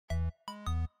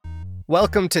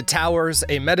Welcome to Towers,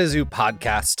 a MetaZoo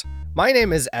podcast. My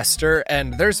name is Esther,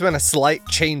 and there's been a slight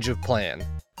change of plan.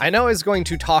 I know I was going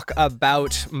to talk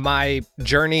about my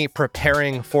journey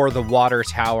preparing for the water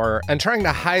tower and trying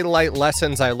to highlight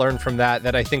lessons I learned from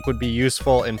that I think would be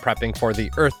useful in prepping for the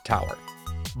Earth Tower.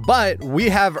 But we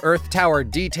have Earth Tower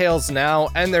details now,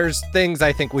 and there's things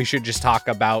I think we should just talk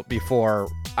about before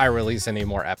I release any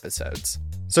more episodes.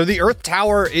 So the Earth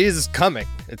Tower is coming.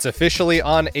 It's officially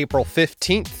on April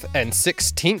 15th and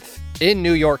 16th in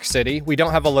New York City. We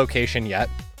don't have a location yet,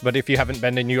 but if you haven't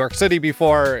been to New York City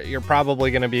before, you're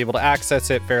probably going to be able to access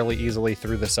it fairly easily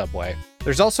through the subway.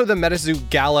 There's also the MetaZoo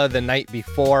Gala the night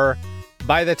before.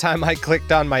 By the time I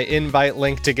clicked on my invite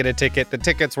link to get a ticket, the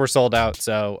tickets were sold out,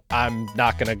 so I'm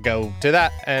not going to go to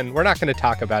that, and we're not going to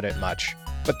talk about it much.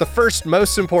 But the first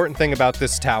most important thing about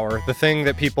this tower, the thing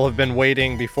that people have been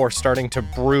waiting before starting to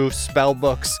brew spell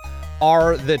books,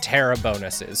 are the Terra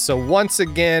bonuses. So once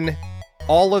again,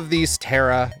 all of these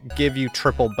Terra give you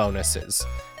triple bonuses.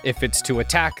 If it's to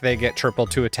attack, they get triple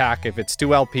to attack. If it's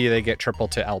to LP, they get triple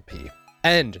to LP.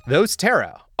 And those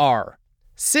Terra are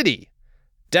City,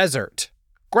 Desert,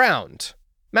 Ground,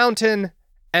 Mountain,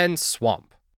 and Swamp.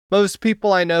 Most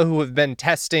people I know who have been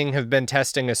testing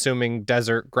assuming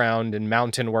Desert, Ground, and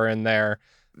Mountain were in there.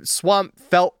 Swamp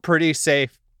felt pretty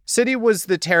safe. City was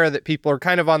the Terra that people are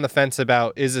kind of on the fence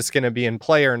about, is this going to be in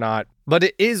play or not? But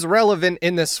it is relevant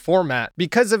in this format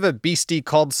because of a beastie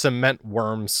called Cement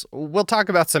Worms. We'll talk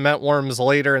about Cement Worms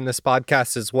later in this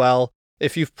podcast as well.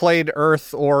 If you've played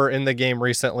Earth or in the game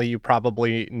recently, you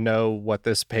probably know what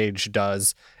this page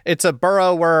does. It's a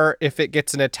burrower. If it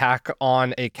gets an attack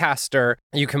on a caster,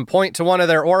 you can point to one of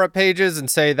their aura pages and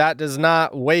say that does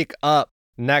not wake up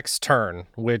next turn,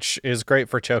 which is great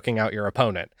for choking out your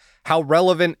opponent. How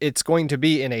relevant it's going to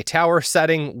be in a tower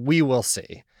setting, we will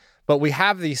see. But we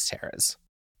have these Terras.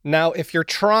 Now, if you're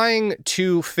trying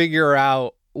to figure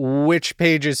out which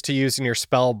pages to use in your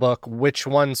spell book, which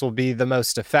ones will be the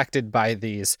most affected by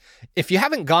these. If you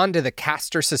haven't gone to the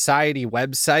Caster Society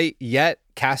website yet,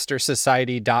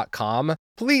 castersociety.com,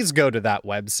 please go to that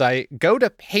website, go to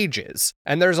pages,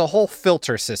 and there's a whole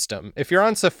filter system. If you're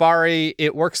on Safari,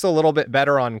 it works a little bit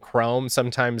better on Chrome.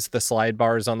 Sometimes the slide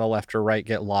bars on the left or right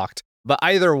get locked. But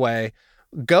either way,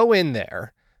 go in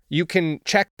there. You can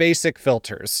check basic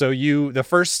filters. So the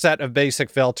first set of basic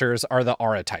filters are the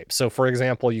aura types. So for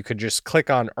example, you could just click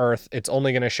on Earth. It's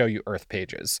only going to show you Earth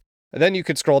pages. And then you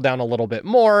could scroll down a little bit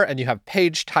more and you have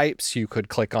page types. You could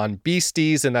click on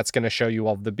beasties and that's going to show you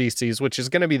all of the beasties, which is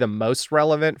going to be the most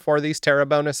relevant for these Terra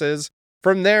bonuses.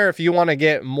 From there, if you want to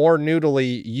get more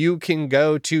noodly, you can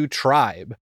go to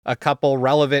tribe. A couple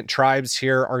relevant tribes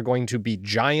here are going to be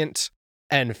Giant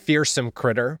and Fearsome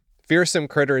Critter. Fearsome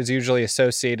Critter is usually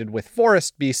associated with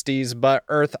forest beasties, but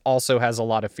Earth also has a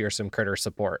lot of Fearsome Critter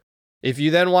support. If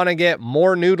you then want to get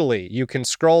more noodly, you can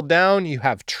scroll down, you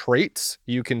have traits,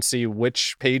 you can see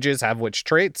which pages have which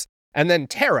traits, and then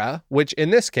Terra, which in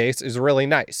this case is really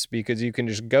nice because you can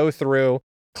just go through,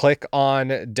 click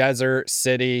on Desert,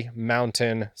 City,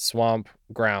 Mountain, Swamp,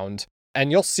 Ground,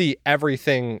 and you'll see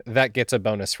everything that gets a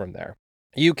bonus from there.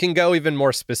 You can go even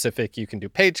more specific. You can do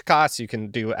page costs. You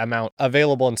can do amount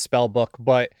available in Spellbook.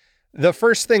 But the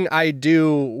first thing I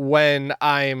do when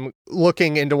I'm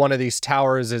looking into one of these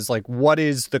towers is like, what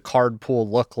is the card pool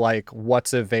look like?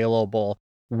 What's available?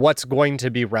 What's going to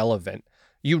be relevant?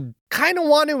 You kind of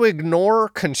want to ignore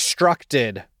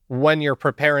constructed when you're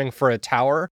preparing for a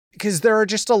tower because there are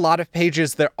just a lot of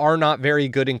pages that are not very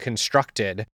good in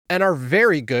constructed and are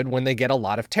very good when they get a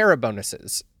lot of Terra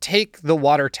bonuses. Take the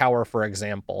Water Tower, for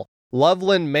example.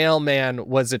 Loveland Mailman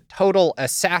was a total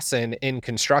assassin in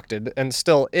Constructed, and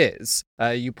still is.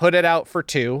 You put it out for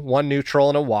 2, 1 neutral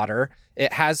and a water.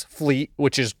 It has Fleet,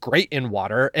 which is great in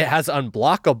water. It has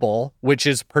Unblockable, which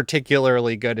is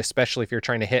particularly good, especially if you're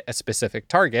trying to hit a specific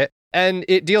target. And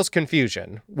it deals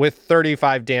Confusion with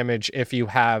 35 damage if you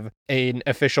have an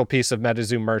official piece of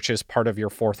MetaZoo merch as part of your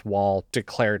 4th wall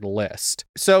declared list.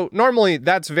 So normally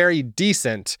that's very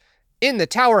decent. In the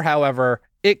tower, however,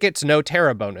 it gets no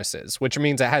Terra bonuses, which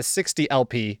means it has 60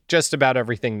 LP, just about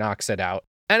everything knocks it out.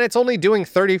 And it's only doing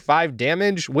 35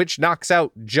 damage, which knocks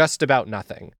out just about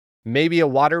nothing. Maybe a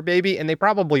Water Baby, and they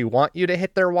probably want you to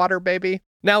hit their Water Baby.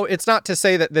 Now, it's not to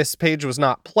say that this page was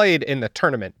not played in the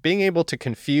tournament. Being able to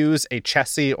confuse a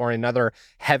Chessie or another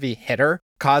heavy hitter,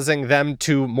 causing them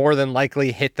to more than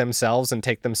likely hit themselves and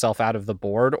take themselves out of the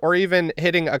board, or even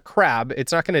hitting a crab,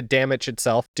 it's not going to damage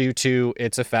itself due to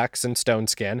its effects and Stone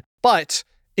Skin, but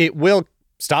it will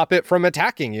stop it from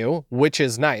attacking you, which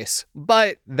is nice.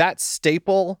 But that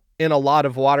staple in a lot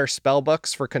of water spell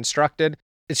books for Constructed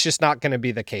It's just not going to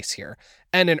be the case here.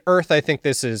 And in Earth, I think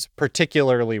this is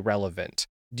particularly relevant.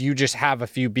 You just have a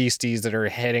few beasties that are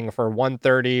hitting for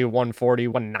 130, 140,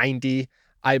 190,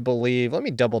 I believe. Let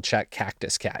me double check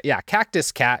Cactus Cat. Yeah,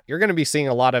 Cactus Cat. You're going to be seeing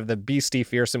a lot of the beastie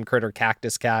fearsome critter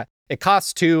Cactus Cat. It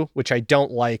costs 2, which I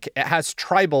don't like. It has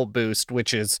tribal boost,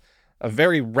 which is a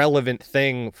very relevant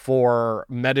thing for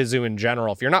MetaZoo in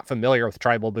general. If you're not familiar with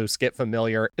tribal boost, get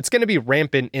familiar. It's going to be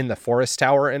rampant in the Forest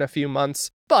Tower in a few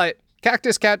months, but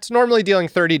Cactus Cat's normally dealing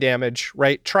 30 damage,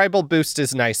 right? Tribal boost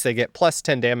is nice. They get plus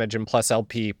 10 damage and plus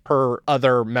LP per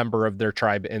other member of their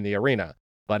tribe in the arena.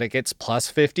 But it gets plus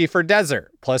 50 for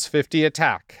desert, plus 50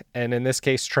 attack, and in this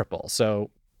case, triple. So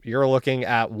you're looking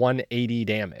at 180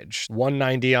 damage,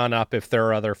 190 on up if there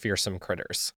are other fearsome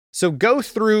critters. So go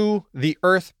through the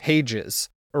Earth pages.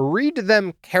 Read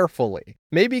them carefully.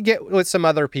 Maybe get with some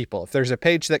other people. If there's a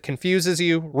page that confuses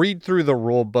you, read through the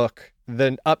rule book.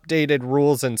 The updated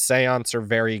rules and seance are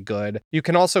very good. You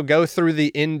can also go through the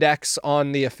index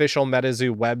on the official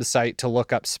MetaZoo website to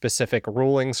look up specific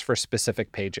rulings for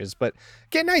specific pages, but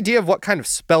get an idea of what kind of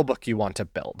spellbook you want to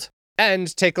build.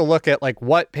 And take a look at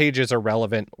what pages are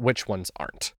relevant, which ones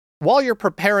aren't. While you're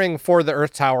preparing for the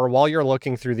Earth Tower, while you're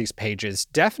looking through these pages,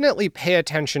 definitely pay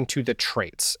attention to the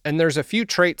traits. And there's a few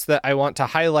traits that I want to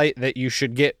highlight that you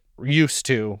should get used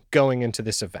to going into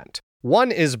this event.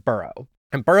 One is Burrow.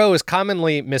 And Burrow is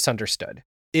commonly misunderstood.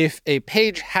 If a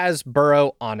page has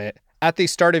Burrow on it, at the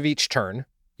start of each turn,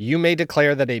 you may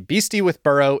declare that a beastie with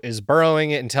Burrow is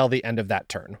burrowing it until the end of that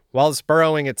turn. While it's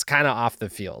burrowing, it's kind of off the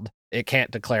field. It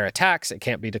can't declare attacks, it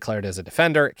can't be declared as a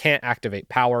defender, it can't activate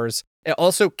powers. It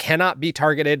also cannot be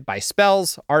targeted by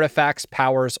spells, artifacts,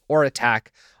 powers, or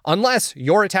attack, unless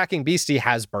your attacking beastie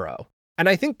has Burrow. And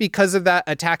I think because of that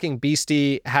attacking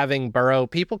beastie having Burrow,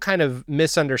 people kind of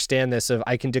misunderstand this of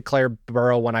I can declare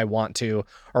Burrow when I want to,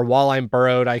 or while I'm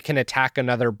burrowed, I can attack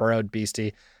another burrowed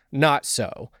beastie. Not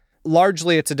so.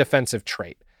 Largely, it's a defensive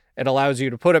trait. It allows you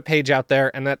to put a page out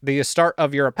there, and at the start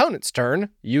of your opponent's turn,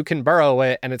 you can burrow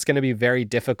it, and it's going to be very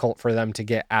difficult for them to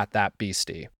get at that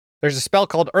beastie. There's a spell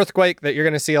called Earthquake that you're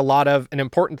going to see a lot of. An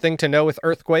important thing to know with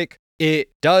Earthquake, it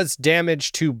does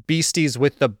damage to beasties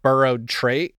with the burrowed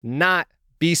trait, not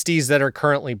beasties that are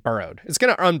currently burrowed. It's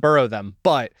going to unburrow them,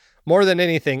 but more than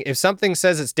anything, if something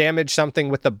says it's damaged something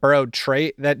with the burrowed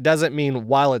trait, that doesn't mean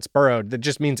while it's burrowed, that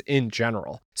just means in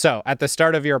general. So at the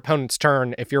start of your opponent's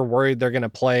turn, if you're worried they're going to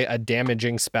play a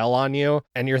damaging spell on you,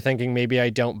 and you're thinking maybe I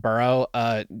don't burrow,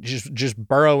 just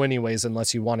burrow anyways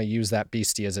unless you want to use that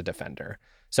beastie as a defender.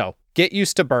 So get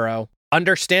used to burrow.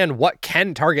 Understand what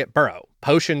can target burrow.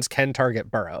 Potions can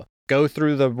target burrow. Go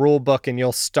through the rule book and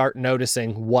you'll start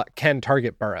noticing what can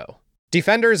target burrow.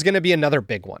 Defender is going to be another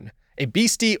big one. A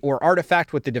beastie or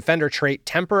artifact with the defender trait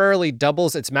temporarily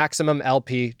doubles its maximum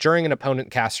LP during an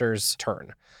opponent caster's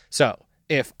turn. So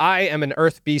if I am an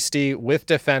earth beastie with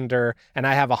defender and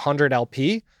I have 100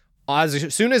 LP,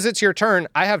 as soon as it's your turn,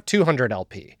 I have 200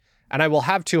 LP. And I will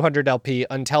have 200 LP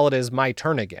until it is my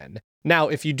turn again. Now,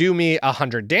 if you do me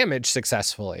 100 damage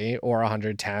successfully, or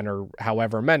 110, or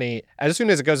however many, as soon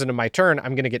as it goes into my turn,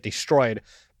 I'm going to get destroyed.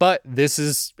 But this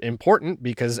is important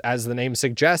because, as the name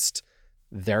suggests,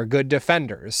 they're good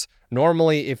defenders.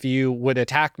 Normally, if you would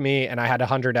attack me and I had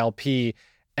 100 LP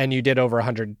and you did over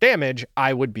 100 damage,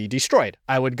 I would be destroyed.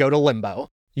 I would go to limbo.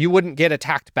 You wouldn't get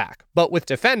attacked back. But with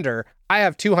defender, I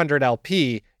have 200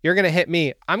 LP. You're going to hit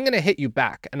me. I'm going to hit you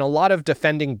back. And a lot of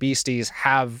defending beasties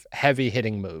have heavy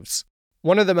hitting moves.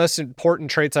 One of the most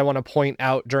important traits I want to point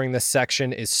out during this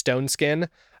section is Stone Skin.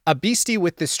 A beastie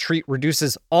with this trait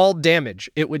reduces all damage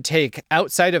it would take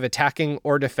outside of attacking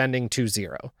or defending to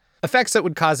 0. Effects that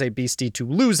would cause a beastie to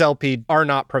lose LP are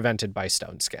not prevented by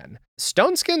Stone Skin.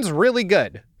 Stone Skin's really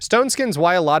good. Stone Skin's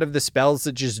why a lot of the spells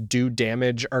that just do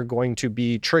damage are going to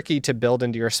be tricky to build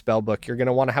into your spellbook. You're going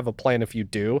to want to have a plan if you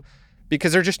do,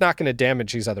 because they're just not going to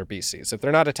damage these other beasties. If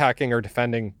they're not attacking or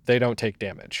defending, they don't take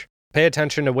damage. Pay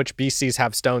attention to which beasties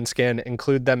have Stone Skin,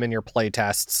 include them in your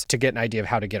playtests to get an idea of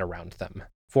how to get around them.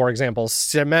 For example,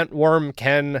 Cement Worm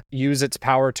can use its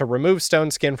power to remove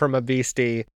Stone Skin from a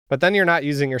beastie, but then you're not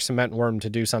using your Cement Worm to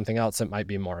do something else that might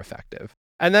be more effective.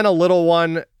 And then a little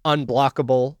one,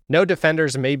 Unblockable. No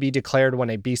defenders may be declared when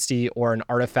a beastie or an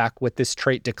artifact with this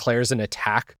trait declares an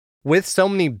attack. With so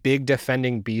many big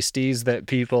defending beasties that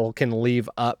people can leave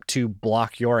up to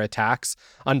block your attacks,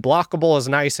 Unblockable is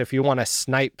nice if you want to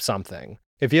snipe something.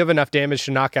 If you have enough damage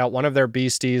to knock out one of their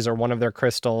beasties or one of their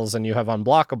crystals and you have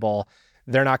Unblockable,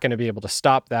 they're not going to be able to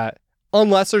stop that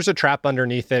unless there's a trap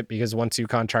underneath it, because once you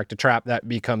contract a trap, that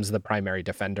becomes the primary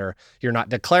defender. You're not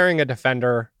declaring a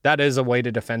defender. That is a way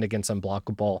to defend against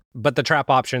Unblockable, but the trap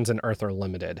options in Earth are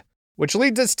limited. Which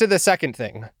leads us to the second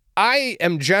thing. I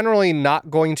am generally not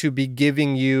going to be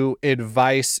giving you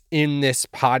advice in this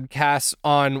podcast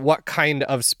on what kind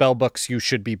of spellbooks you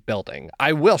should be building.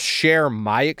 I will share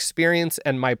my experience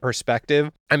and my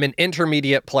perspective. I'm an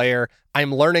intermediate player.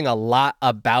 I'm learning a lot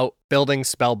about building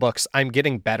spellbooks. I'm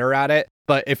getting better at it.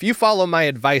 But if you follow my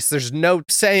advice, there's no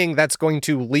saying that's going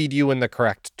to lead you in the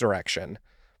correct direction.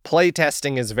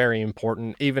 Playtesting is very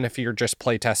important, even if you're just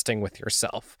playtesting with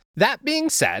yourself. That being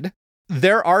said,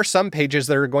 there are some pages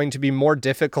that are going to be more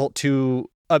difficult to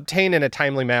obtain in a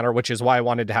timely manner, which is why I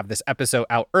wanted to have this episode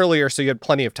out earlier so you had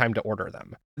plenty of time to order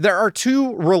them. There are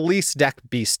 2 release deck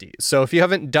beasties. So if you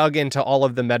haven't dug into all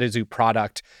of the MetaZoo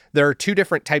product, there are 2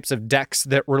 different types of decks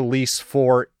that release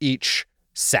for each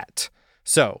set.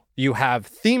 So you have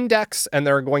theme decks, and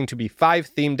there are going to be 5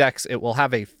 theme decks. It will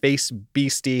have a face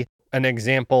beastie. An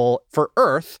example for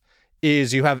Earth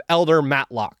is you have Elder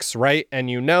Matlocks, right? And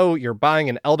you know you're buying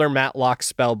an Elder Matlock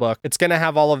spellbook. It's going to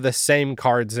have all of the same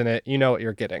cards in it. You know what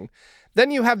you're getting.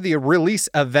 Then you have the release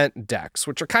event decks,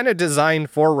 which are kind of designed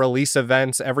for release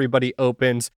events. Everybody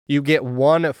opens. You get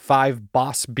 1 5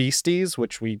 boss beasties,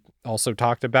 which we also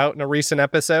talked about in a recent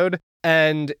episode.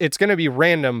 And it's going to be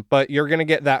random, but you're going to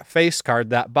get that face card,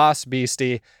 that boss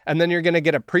beastie, and then you're going to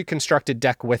get a pre-constructed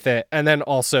deck with it, and then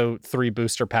also 3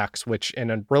 booster packs, which in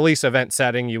a release event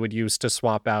setting you would use to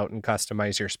swap out and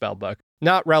customize your spellbook.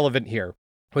 Not relevant here.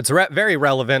 What's very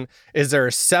relevant is there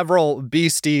are several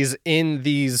beasties in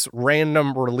these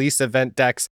random release event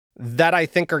decks that I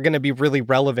think are going to be really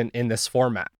relevant in this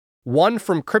format. One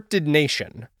from Cryptid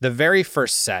Nation, the very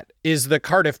first set, is the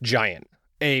Cardiff Giant.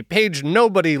 A page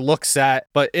nobody looks at,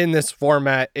 but in this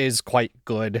format is quite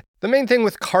good. The main thing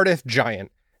with Cardiff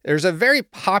Giant, there's a very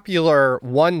popular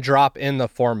 1-drop in the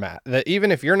format that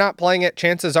even if you're not playing it,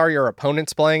 chances are your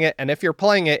opponent's playing it. And if you're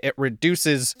playing it, it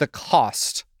reduces the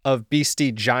cost of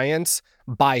Beastie Giants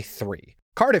by 3.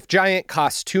 Cardiff Giant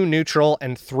costs 2 neutral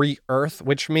and 3 earth,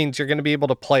 which means you're going to be able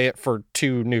to play it for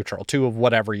 2 neutral, 2 of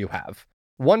whatever you have.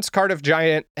 Once Cardiff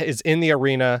Giant is in the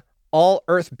arena, all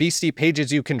Earth Beastie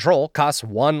pages you control cost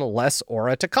 1 less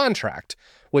aura to contract,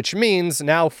 which means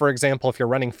now, for example, if you're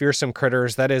running Fearsome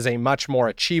Critters, that is a much more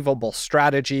achievable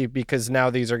strategy because now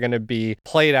these are going to be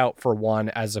played out for 1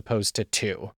 as opposed to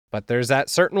 2. But there's that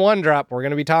certain 1-drop we're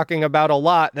going to be talking about a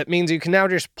lot that means you can now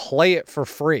just play it for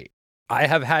free. I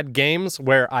have had games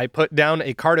where I put down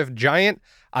a Cardiff Giant,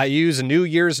 I use New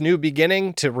Year's New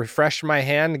Beginning to refresh my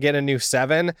hand, get a new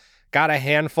 7, got a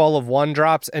handful of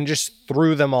 1-drops, and just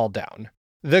threw them all down.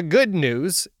 The good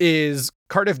news is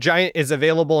Cardiff Giant is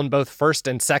available in both 1st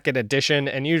and 2nd edition,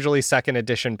 and usually 2nd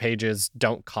edition pages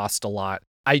don't cost a lot.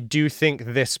 I do think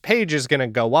this page is going to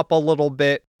go up a little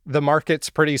bit. The market's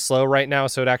pretty slow right now,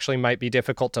 so it actually might be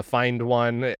difficult to find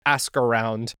one. Ask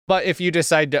around. But if you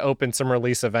decide to open some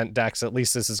release event decks, at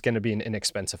least this is going to be an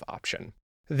inexpensive option.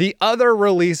 The other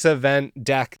release event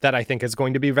deck that I think is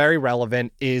going to be very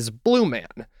relevant is Blue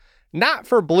Man. Not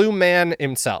for Blue Man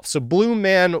himself. So Blue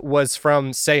Man was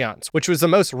from Seance, which was the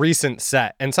most recent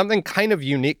set. And something kind of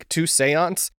unique to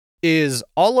Seance is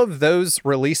all of those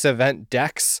release event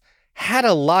decks had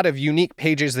a lot of unique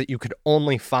pages that you could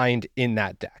only find in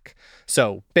that deck.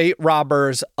 So Bait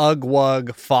Robbers, Ugwug,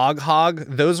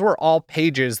 Foghog, those were all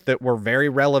pages that were very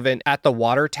relevant at the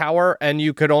Water Tower, and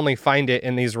you could only find it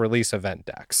in these release event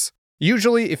decks.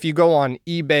 Usually, if you go on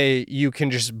eBay, you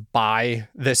can just buy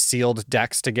the sealed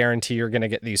decks to guarantee you're going to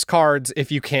get these cards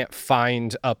if you can't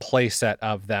find a playset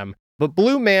of them. But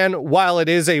Blue Man, while it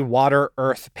is a Water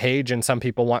Earth page and some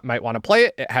people might want to play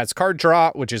it, it has card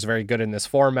draw, which is very good in this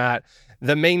format.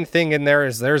 The main thing in there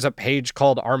is there's a page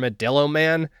called Armadillo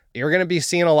Man. You're going to be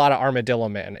seeing a lot of Armadillo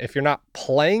Man. If you're not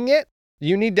playing it,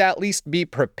 you need to at least be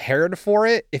prepared for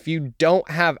it. If you don't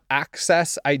have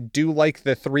access, I do like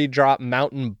the 3-drop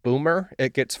Mountain Boomer.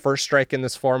 It gets first strike in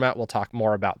this format. We'll talk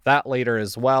more about that later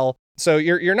as well. So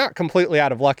you're not completely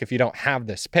out of luck if you don't have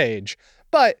this page.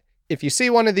 But if you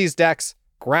see one of these decks,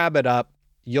 grab it up.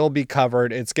 You'll be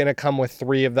covered. It's going to come with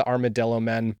 3 of the Armadillo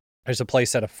Men. There's a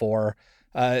playset of 4.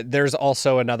 There's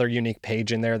also another unique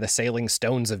page in there, the Sailing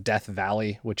Stones of Death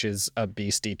Valley, which is a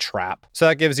beastie trap. So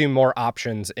that gives you more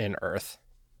options in Earth.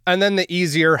 And then the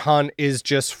easier hunt is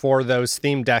just for those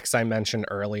theme decks I mentioned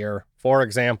earlier. For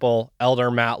example, Elder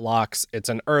Matlocks, it's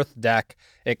an Earth deck.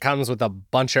 It comes with a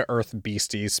bunch of Earth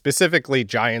beasties, specifically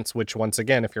Giants, which once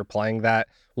again, if you're playing that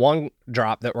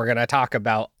 1-drop that we're going to talk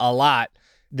about a lot,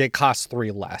 they cost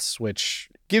 3 less, which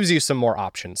gives you some more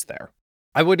options there.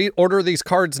 I would order these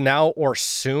cards now or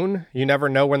soon. You never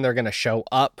know when they're going to show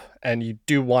up, and you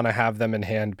do want to have them in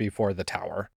hand before the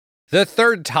tower. The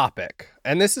third topic,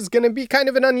 and this is going to be kind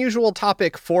of an unusual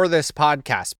topic for this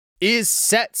podcast. is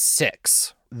Set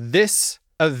 6. This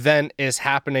event is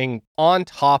happening on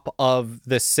top of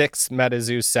the 6th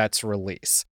MetaZoo set's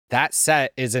release. That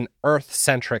set is an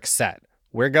Earth-centric set.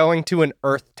 We're going to an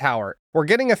Earth tower. We're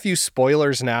getting a few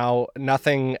spoilers now.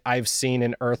 Nothing I've seen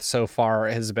in Earth so far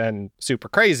has been super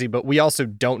crazy, but we also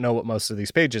don't know what most of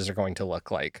these pages are going to look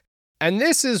like. And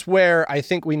this is where I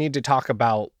think we need to talk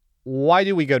about, why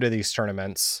do we go to these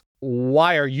tournaments?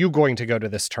 Why are you going to go to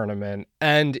this tournament?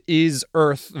 And is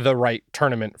Earth the right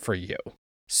tournament for you?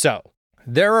 So,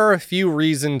 there are a few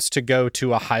reasons to go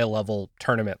to a high-level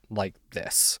tournament like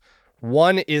this.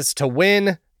 One is to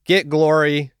win, get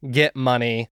glory, get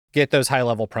money, get those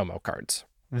high-level promo cards.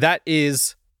 That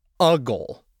is a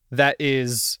goal. That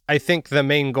is, I think, the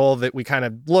main goal that we kind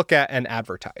of look at and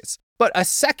advertise. But a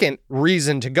second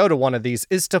reason to go to one of these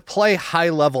is to play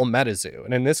high-level MetaZoo,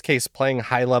 and in this case, playing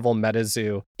high-level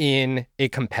MetaZoo in a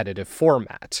competitive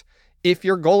format. If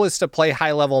your goal is to play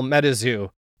high-level MetaZoo,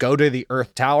 go to the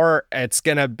Earth Tower. It's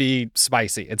going to be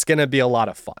spicy. It's going to be a lot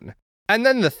of fun. And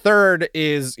then the third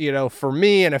is, for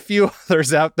me and a few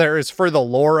others out there, is for the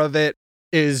lore of it,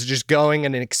 is just going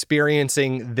and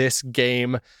experiencing this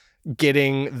game,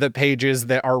 getting the pages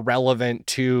that are relevant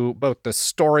to both the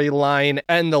storyline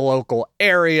and the local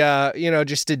area,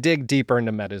 just to dig deeper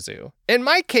into MetaZoo. In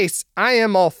my case, I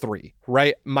am all three,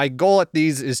 right? My goal at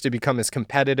these is to become as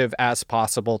competitive as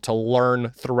possible, to learn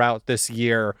throughout this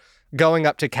year, going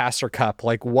up to Caster Cup,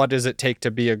 like what does it take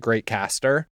to be a great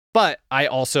caster? But I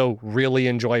also really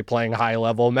enjoy playing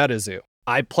high-level MetaZoo.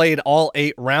 I played all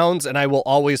 8 rounds, and I will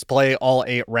always play all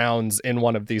 8 rounds in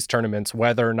one of these tournaments,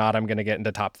 whether or not I'm going to get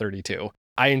into top 32.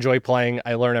 I enjoy playing.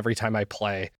 I learn every time I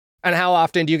play. And how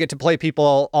often do you get to play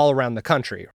people all around the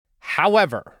country?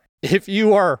 However, if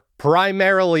you are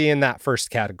primarily in that first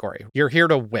category, you're here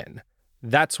to win.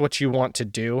 That's what you want to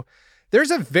do. There's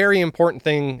a very important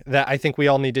thing that I think we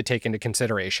all need to take into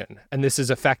consideration, and this is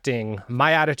affecting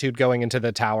my attitude going into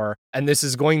the tower, and this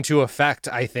is going to affect,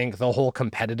 I think, the whole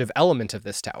competitive element of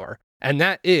this tower. And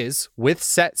that is, with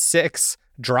Set 6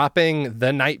 dropping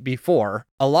the night before,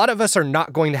 a lot of us are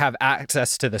not going to have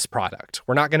access to this product.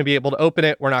 We're not going to be able to open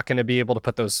it. We're not going to be able to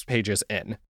put those pages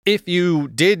in. If you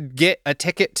did get a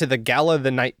ticket to the gala the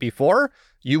night before,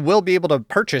 you will be able to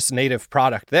purchase native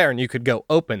product there, and you could go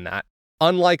open that.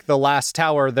 Unlike the last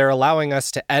tower, they're allowing us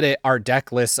to edit our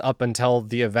deck lists up until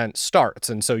the event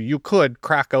starts. And so you could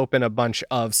crack open a bunch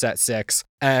of Set 6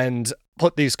 and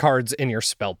put these cards in your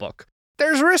spellbook.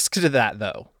 There's risk to that,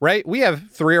 though, right? We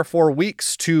have 3 or 4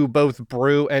 weeks to both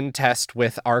brew and test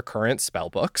with our current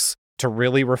spellbooks to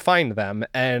really refine them.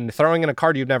 And throwing in a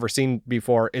card you've never seen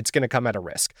before, it's going to come at a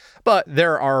risk. But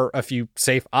there are a few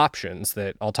safe options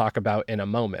that I'll talk about in a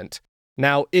moment.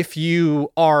 Now, if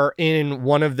you are in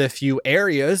one of the few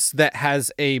areas that has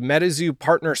a MetaZoo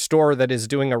partner store that is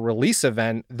doing a release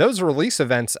event, those release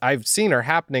events I've seen are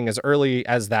happening as early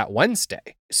as that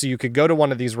Wednesday. So you could go to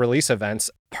one of these release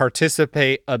events,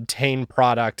 participate, obtain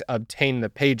product, obtain the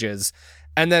pages,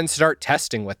 and then start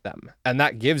testing with them. And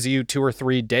that gives you 2 or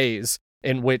 3 days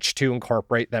in which to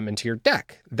incorporate them into your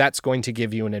deck. That's going to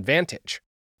give you an advantage.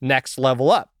 Next level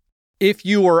up. If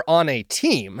you are on a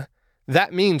team,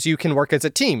 that means you can work as a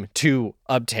team to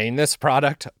obtain this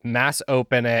product, mass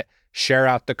open it, share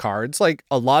out the cards. Like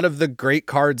a lot of the great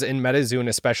cards in MetaZoo, and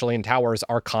especially in Towers,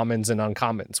 are commons and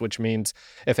uncommons, which means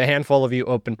if a handful of you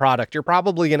open product, you're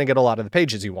probably going to get a lot of the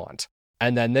pages you want.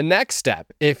 And then the next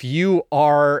step, if you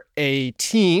are a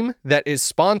team that is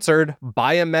sponsored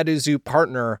by a MetaZoo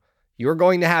partner, you're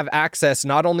going to have access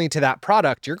not only to that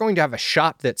product, you're going to have a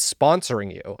shop that's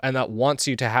sponsoring you and that wants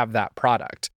you to have that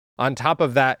product. On top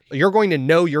of that, you're going to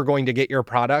know you're going to get your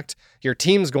product. Your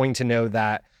team's going to know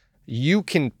that. You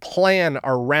can plan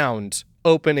around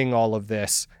opening all of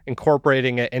this,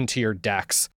 incorporating it into your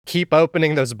decks. Keep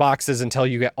opening those boxes until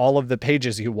you get all of the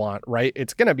pages you want, right?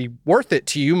 It's going to be worth it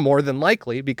to you more than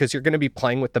likely because you're going to be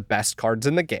playing with the best cards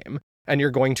in the game. And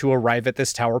you're going to arrive at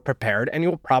this tower prepared, and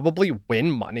you'll probably win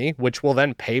money, which will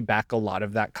then pay back a lot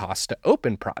of that cost to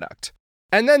open product.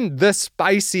 And then the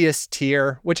spiciest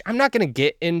tier, which I'm not going to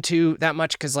get into that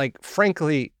much because,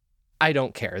 frankly, I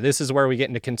don't care. This is where we get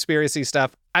into conspiracy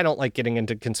stuff. I don't like getting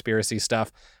into conspiracy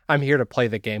stuff. I'm here to play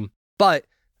the game. But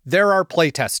there are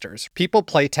playtesters. People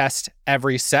playtest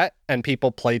every set, and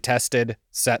people playtested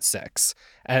Set 6.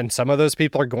 And some of those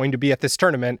people are going to be at this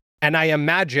tournament. And I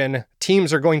imagine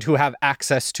teams are going to have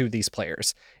access to these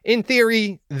players. In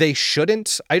theory, they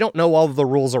shouldn't. I don't know all of the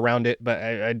rules around it, but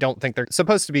I don't think they're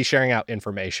supposed to be sharing out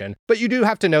information. But you do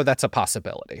have to know that's a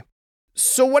possibility.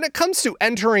 So when it comes to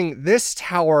entering this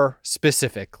tower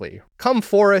specifically, come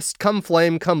forest, come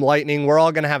flame, come lightning, we're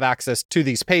all going to have access to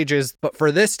these pages. But for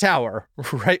this tower,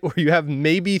 right, where you have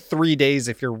maybe 3 days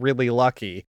if you're really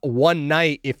lucky, 1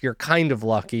 night if you're kind of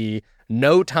lucky,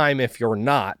 no time if you're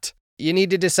not, you need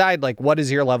to decide, like, what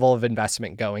is your level of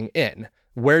investment going in?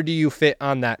 Where do you fit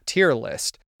on that tier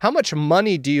list? How much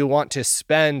money do you want to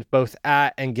spend both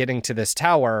at and getting to this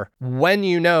tower when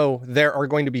you know there are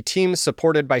going to be teams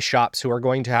supported by shops who are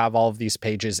going to have all of these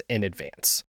pages in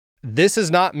advance? This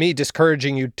is not me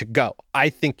discouraging you to go.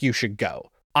 I think you should go.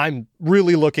 I'm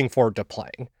really looking forward to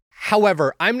playing.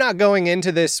 However, I'm not going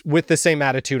into this with the same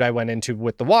attitude I went into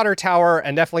with the water tower,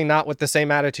 and definitely not with the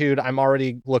same attitude I'm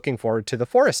already looking forward to the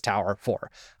forest tower for.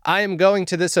 I am going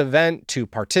to this event to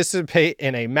participate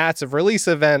in a massive release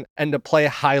event and to play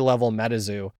high-level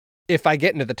MetaZoo. If I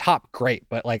get into the top, great,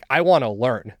 but I want to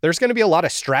learn. There's going to be a lot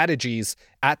of strategies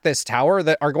at this tower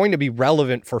that are going to be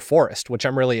relevant for forest, which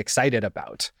I'm really excited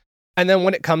about. And then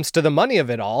when it comes to the money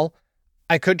of it all,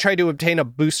 I could try to obtain a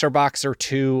booster box or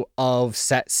 2 of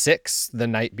set 6 the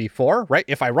night before, right?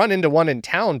 If I run into one in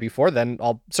town before, then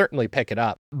I'll certainly pick it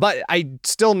up. But I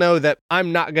still know that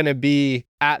I'm not going to be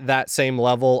at that same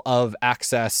level of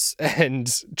access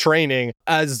and training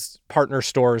as partner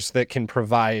stores that can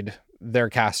provide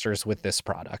their casters with this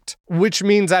product, which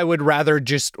means I would rather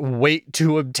just wait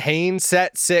to obtain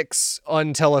set 6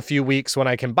 until a few weeks when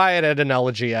I can buy it at an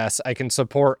LGS. I can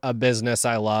support a business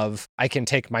I love. I can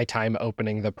take my time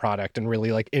opening the product and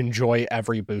really enjoy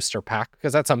every booster pack,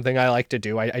 because that's something I like to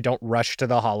do. I don't rush to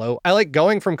the holo. I like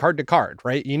going from card to card,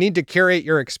 right? You need to curate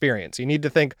your experience. You need to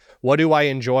think, what do I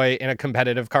enjoy in a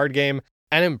competitive card game,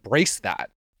 and embrace that.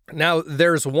 Now,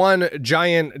 there's one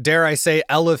giant, dare I say,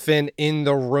 elephant in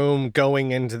the room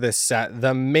going into this set.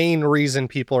 The main reason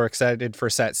people are excited for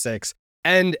set 6,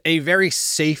 and a very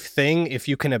safe thing if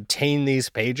you can obtain these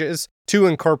pages to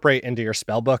incorporate into your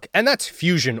spellbook, and that's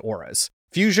fusion auras.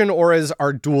 Fusion auras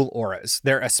are dual auras.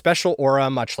 They're a special aura,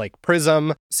 much like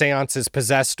Prism, Seance's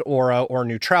possessed aura, or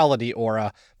neutrality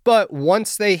aura, but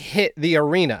once they hit the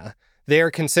arena, they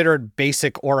are considered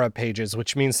basic aura pages,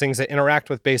 which means things that interact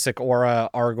with basic aura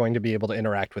are going to be able to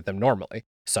interact with them normally,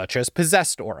 such as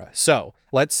possessed aura. So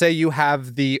let's say you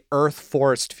have the Earth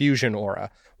Forest Fusion aura.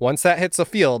 Once that hits the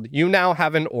field, you now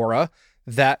have an aura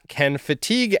that can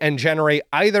fatigue and generate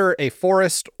either a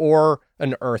forest or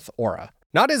an earth aura.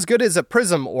 Not as good as a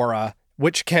Prism aura,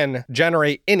 which can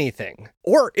generate anything.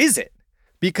 Or is it?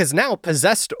 Because now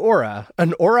possessed aura,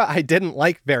 an aura I didn't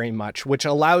like very much, which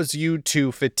allows you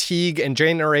to fatigue and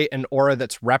generate an aura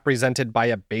that's represented by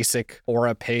a basic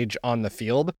aura page on the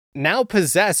field. Now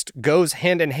possessed goes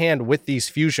hand in hand with these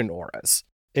fusion auras.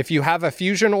 If you have a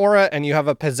fusion aura and you have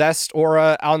a possessed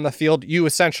aura on the field, you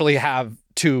essentially have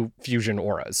 2 fusion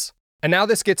auras. And now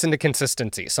this gets into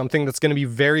consistency, something that's going to be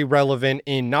very relevant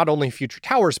in not only future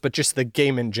towers, but just the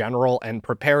game in general. And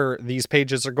prepare, these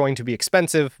pages are going to be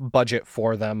expensive, budget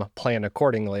for them, plan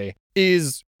accordingly,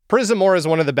 is Prism Aura is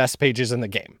one of the best pages in the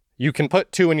game. You can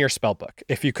put 2 in your spellbook.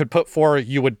 If you could put 4,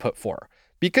 you would put 4.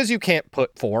 Because you can't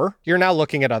put 4, you're now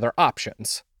looking at other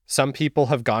options. Some people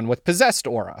have gone with Possessed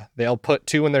Aura. They'll put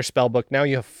 2 in their spellbook, now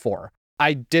you have 4.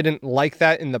 I didn't like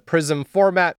that in the Prism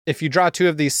format. If you draw 2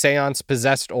 of these Seance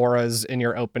Possessed Auras in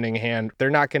your opening hand, they're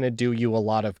not going to do you a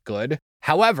lot of good.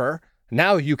 However,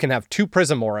 now you can have 2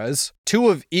 Prism Auras, 2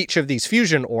 of each of these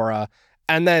Fusion Aura,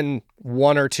 and then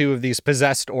 1 or 2 of these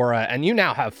Possessed Aura, and you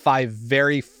now have 5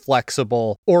 very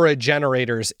flexible aura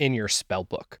generators in your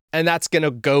spellbook. And that's going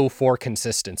to go for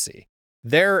consistency.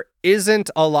 There isn't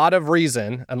a lot of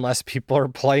reason, unless people are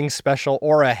playing special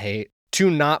aura hate, to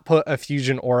not put a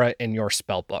fusion aura in your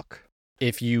spellbook.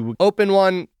 If you open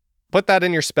one, put that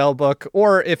in your spellbook,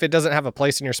 or if it doesn't have a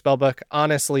place in your spellbook,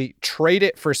 honestly, trade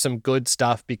it for some good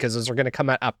stuff, because those are going to come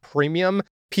at a premium.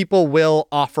 People will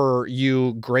offer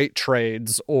you great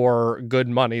trades or good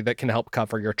money that can help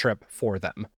cover your trip for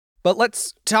them. But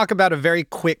let's talk about a very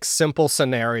quick, simple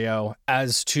scenario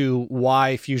as to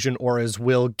why fusion auras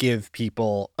will give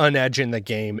people an edge in the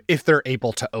game if they're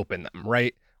able to open them,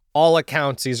 right? All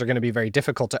accounts, these are going to be very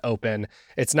difficult to open.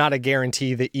 It's not a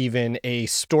guarantee that even a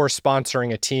store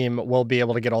sponsoring a team will be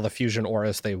able to get all the fusion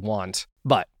auras they want.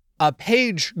 But a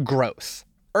page growth.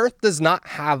 Earth does not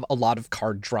have a lot of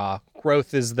card draw.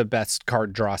 Growth is the best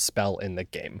card draw spell in the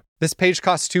game. This page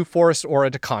costs 2 forest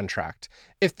aura to contract.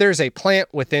 If there's a plant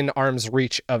within arm's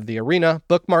reach of the arena,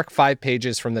 bookmark 5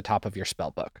 pages from the top of your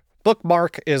spellbook.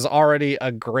 Bookmark is already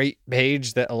a great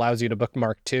page that allows you to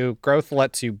bookmark 2. Growth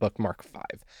lets you bookmark 5.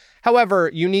 However,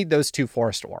 you need those 2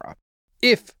 forest aura.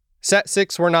 If set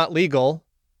 6 were not legal,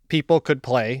 people could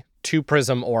play 2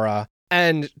 Prism aura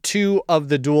and 2 of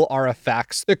the dual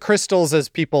artifacts, the crystals as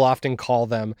people often call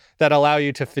them, that allow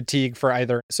you to fatigue for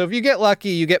either. So if you get lucky,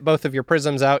 you get both of your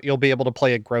prisms out, you'll be able to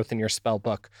play a growth in your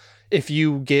spellbook. If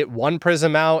you get 1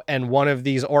 prism out and 1 of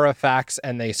these artifacts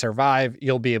and they survive,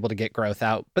 you'll be able to get growth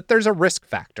out. But there's a risk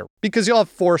factor because you'll have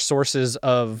 4 sources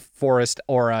of forest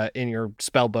aura in your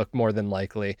spellbook more than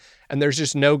likely. And there's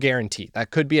just no guarantee.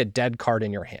 That could be a dead card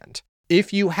in your hand.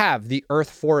 If you have the Earth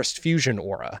Forest Fusion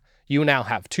aura, you now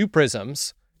have 2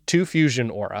 prisms, 2 fusion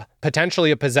aura,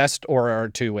 potentially a possessed aura or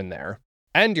 2 in there,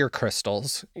 and your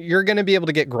crystals. You're going to be able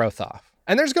to get growth off.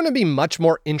 And there's going to be much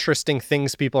more interesting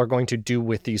things people are going to do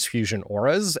with these fusion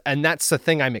auras. And that's the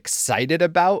thing I'm excited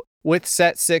about with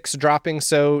set 6 dropping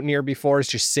so near before, is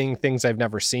just seeing things I've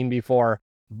never seen before.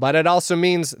 But it also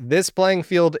means this playing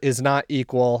field is not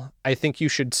equal. I think you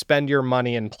should spend your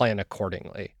money and plan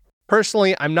accordingly.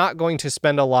 Personally, I'm not going to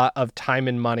spend a lot of time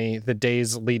and money the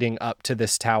days leading up to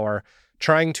this tower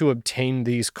trying to obtain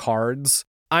these cards.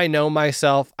 I know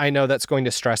myself. I know that's going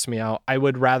to stress me out. I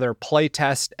would rather play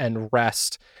test and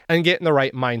rest and get in the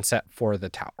right mindset for the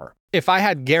tower. If I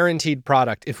had guaranteed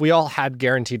product, if we all had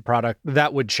guaranteed product,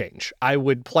 that would change. I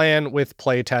would plan with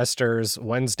play testers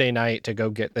Wednesday night to go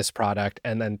get this product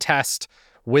and then test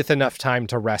with enough time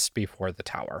to rest before the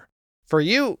tower. For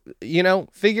you,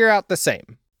 figure out the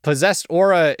same. Possessed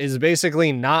Aura is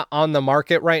basically not on the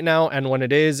market right now, and when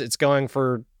it is, it's going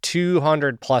for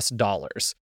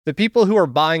 $200+. The people who are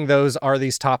buying those are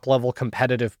these top-level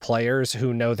competitive players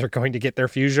who know they're going to get their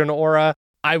Fusion Aura.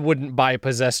 I wouldn't buy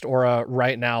Possessed Aura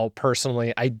right now,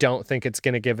 personally. I don't think it's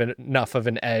going to give it enough of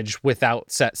an edge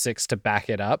without set 6 to back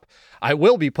it up. I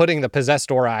will be putting the Possessed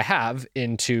Aura I have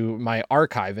into my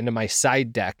archive, into my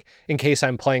side deck, in case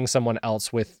I'm playing someone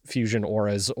else with Fusion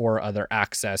Auras or other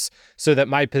access, so that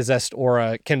my Possessed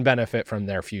Aura can benefit from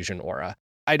their Fusion Aura.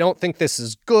 I don't think this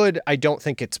is good. I don't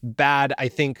think it's bad. I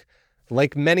think,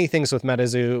 like many things with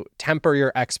MetaZoo, temper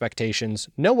your expectations,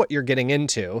 know what you're getting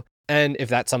into, and if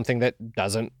that's something that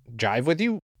doesn't jive with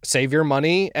you, save your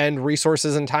money and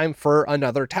resources and time for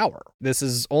another tower. This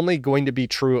is only going to be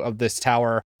true of this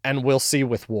tower, and we'll see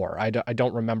with War. I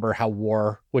don't remember how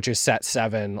War, which is set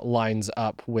 7, lines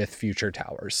up with future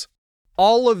towers.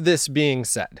 All of this being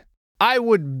said, I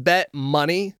would bet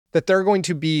money that there are going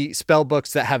to be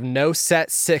spellbooks that have no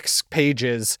set 6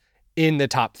 pages in the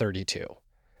top 32.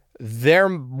 There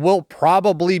will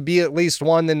probably be at least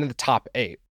one in the top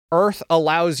 8. Earth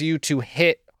allows you to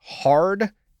hit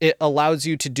hard. It allows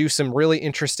you to do some really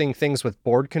interesting things with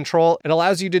board control. It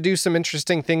allows you to do some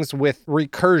interesting things with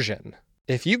recursion.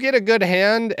 If you get a good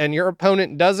hand and your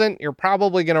opponent doesn't, you're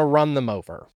probably going to run them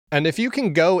over. And if you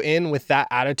can go in with that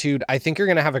attitude, I think you're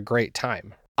going to have a great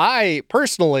time. I,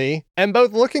 personally, am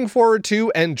both looking forward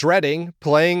to and dreading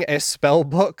playing a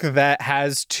spellbook that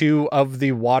has 2 of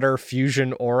the water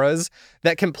fusion auras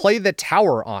that can play the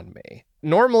tower on me.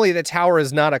 Normally, the tower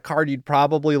is not a card you'd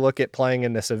probably look at playing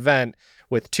in this event,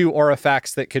 with 2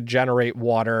 artifacts that could generate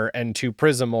water and 2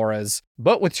 prism auras.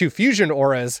 But with 2 fusion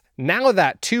auras, now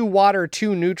that 2 water,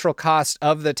 2 neutral cost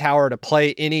of the tower to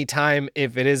play anytime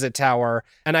if it is a tower,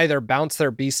 and either bounce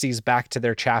their beasties back to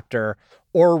their chapter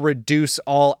or reduce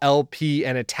all LP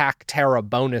and attack Terra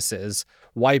bonuses,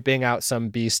 wiping out some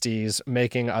beasties,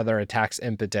 making other attacks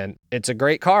impotent. It's a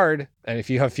great card, and if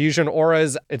you have fusion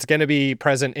auras, it's going to be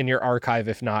present in your archive,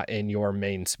 if not in your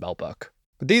main spellbook.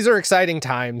 But these are exciting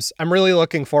times. I'm really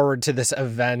looking forward to this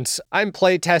event. I'm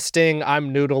playtesting,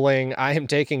 I'm noodling, I am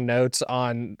taking notes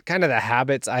on kind of the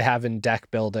habits I have in deck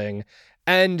building.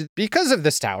 And because of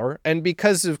this tower, and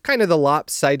because of kind of the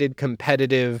lopsided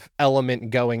competitive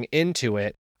element going into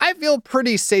it, I feel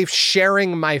pretty safe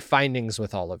sharing my findings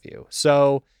with all of you.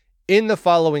 So in the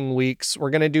following weeks, we're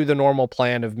going to do the normal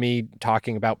plan of me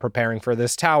talking about preparing for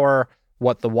this tower,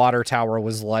 what the water tower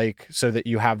was like, so that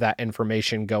you have that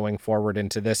information going forward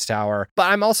into this tower.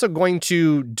 But I'm also going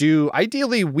to do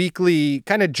ideally weekly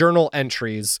kind of journal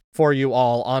entries for you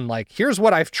all on like, here's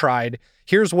what I've tried,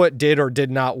 here's what did or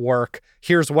did not work,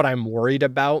 here's what I'm worried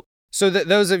about. So that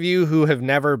those of you who have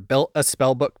never built a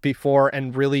spellbook before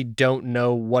and really don't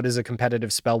know what does a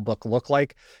competitive spellbook look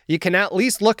like, you can at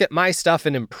least look at my stuff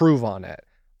and improve on it.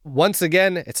 Once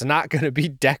again, it's not going to be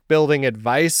deck building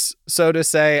advice, so to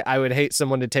say. I would hate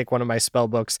someone to take one of my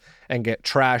spellbooks and get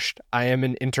trashed. I am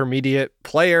an intermediate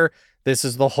player. This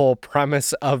is the whole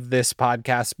premise of this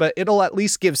podcast, but it'll at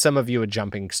least give some of you a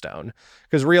jumping stone.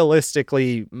 Because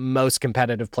realistically, most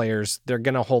competitive players, they're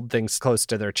going to hold things close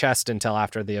to their chest until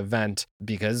after the event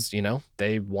because,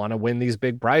 they want to win these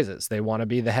big prizes. They want to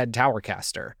be the head tower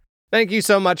caster. Thank you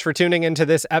so much for tuning into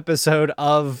this episode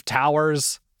of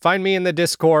Towers. Find me in the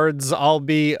Discords. I'll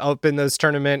be up in those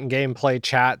tournament and gameplay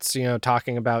chats,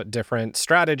 talking about different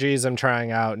strategies I'm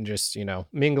trying out and just,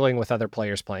 mingling with other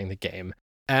players playing the game.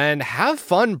 And have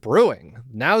fun brewing.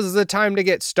 Now's the time to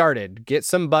get started. Get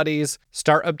some buddies,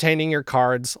 start obtaining your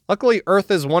cards. Luckily,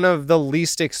 Earth is one of the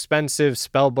least expensive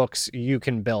spellbooks you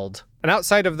can build. And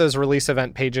outside of those release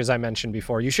event pages I mentioned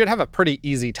before, you should have a pretty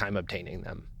easy time obtaining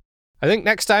them. I think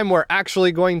next time we're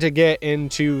actually going to get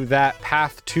into that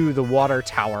path to the water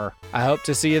tower. I hope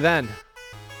to see you then.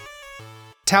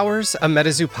 Towers, a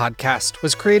MetaZoo podcast,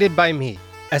 was created by me,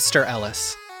 Esther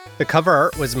Ellis. The cover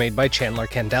art was made by Chandler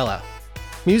Candela.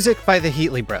 Music by the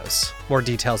Heatley Bros. More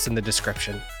details in the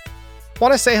description.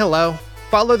 Want to say hello?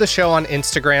 Follow the show on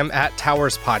Instagram at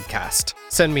Towers Podcast.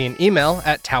 Send me an email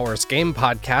at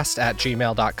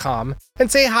towersgamepodcast@gmail.com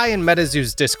and say hi in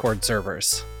MetaZoo's Discord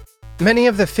servers. Many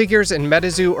of the figures in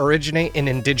MetaZoo originate in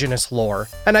indigenous lore,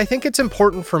 and I think it's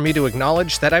important for me to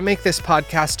acknowledge that I make this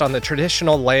podcast on the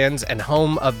traditional lands and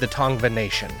home of the Tongva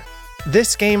Nation.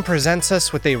 This game presents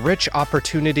us with a rich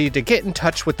opportunity to get in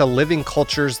touch with the living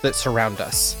cultures that surround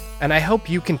us, and I hope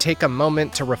you can take a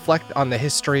moment to reflect on the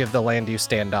history of the land you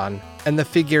stand on and the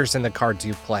figures in the cards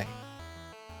you play.